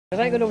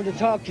I'm going over to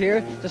talk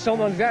here to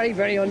someone very,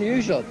 very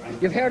unusual.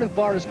 You've heard of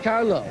Boris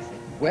Karloff.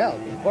 Well,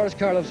 Boris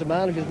Karloff's a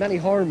man who does many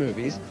horror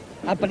movies,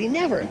 but he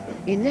never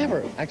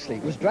actually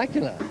was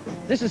Dracula.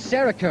 This is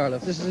Sarah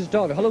Karloff. This is his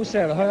daughter. Hello,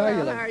 Sarah. How are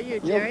you? How are you,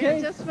 Gerry? Okay?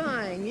 I'm just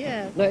fine,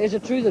 yeah. Now, is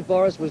it true that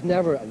Boris was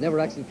never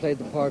actually played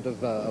the part of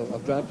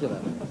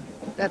Dracula?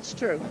 That's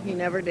true. He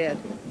never did.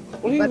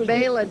 Well, but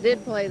Bela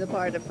did play the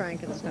part of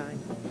Frankenstein.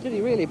 Did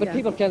he really? But yeah.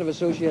 People kind of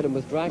associate him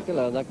with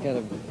Dracula and that kind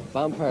of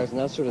vampires and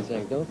that sort of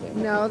thing, don't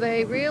they? No,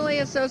 they really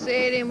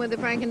associate him with the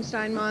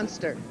Frankenstein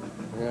monster.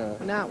 Yeah.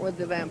 Not with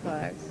the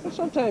vampires. Well,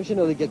 sometimes, you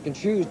know, they get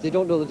confused. They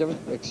don't know the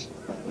difference.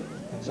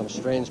 Some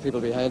strange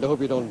people behind. I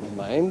hope you don't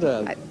mind.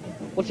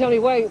 Well, tell me,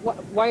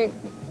 why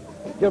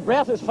your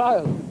breath is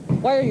foul.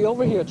 Why are you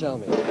over here, tell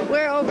me?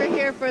 We're over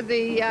here for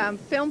the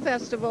film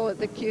festival at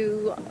the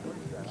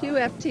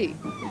QFT.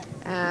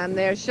 And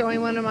they're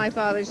showing one of my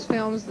father's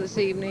films this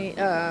evening,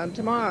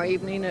 tomorrow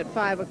evening at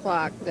 5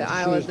 o'clock, The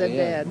Isle of the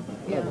Dead.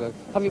 Yeah.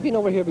 Have you been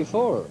over here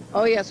before?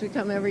 Oh, yes, we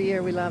come every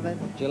year. We love it.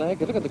 Do you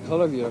like it? Look at the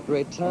colour of your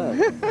great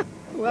tan.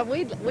 Well,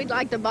 we'd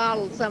like to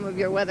bottle some of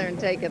your weather and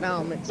take it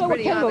home. It's so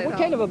pretty hot at home. What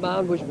kind of a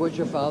man was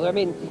your father? I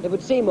mean, it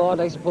would seem odd,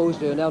 I suppose,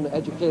 to an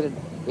uneducated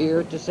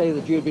ear to say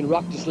that you had been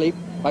rocked to sleep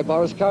by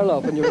Boris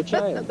Karloff when you were a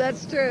child.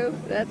 That's true.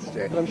 That's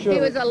true. But I'm sure he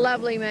was a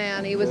lovely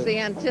man. He was the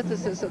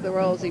antithesis of the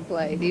roles he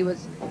played. He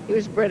was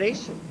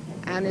British,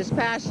 and his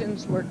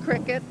passions were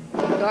cricket,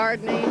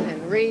 gardening,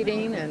 and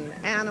reading, and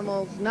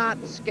animals, not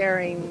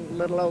scaring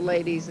little old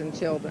ladies and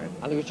children.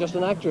 And he was just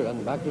an actor,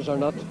 and actors are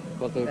not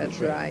what they That's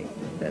portray. right.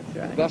 That's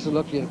right. Best of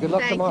luck to you. Good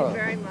luck tomorrow. Thank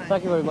you very much.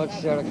 Thank you very much,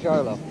 Sarah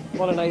Karloff.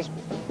 What a nice...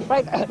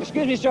 Right,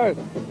 excuse me, sir.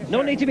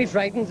 No need to be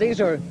frightened.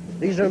 These are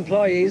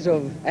employees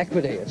of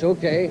Equity. It's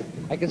okay.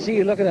 I can see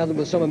you looking at them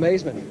with some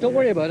amazement. Don't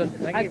worry about it.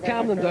 I'd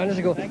calm them down as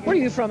I go. Where are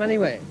you from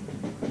anyway?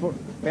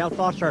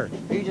 Belfast, sir.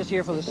 Are you just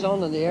here for the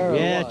sun and the air?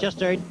 Yeah,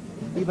 just a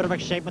wee bit of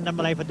excitement in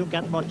my life. I don't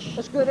get much.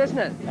 That's good, isn't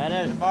it?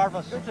 It is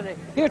marvellous.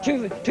 Here,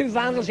 two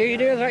vandals. How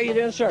are you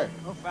doing, sir?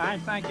 Oh,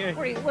 fine, thank you.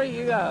 Where are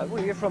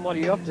you from? What are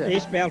you up to?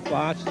 East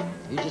Belfast.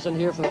 You just in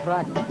here for the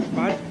crack?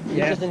 What? You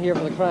just in here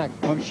for the crack?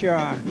 I'm sure,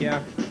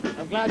 yeah.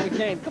 I'm glad you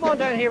came. Come on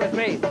down here with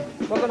me.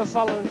 We're going to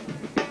follow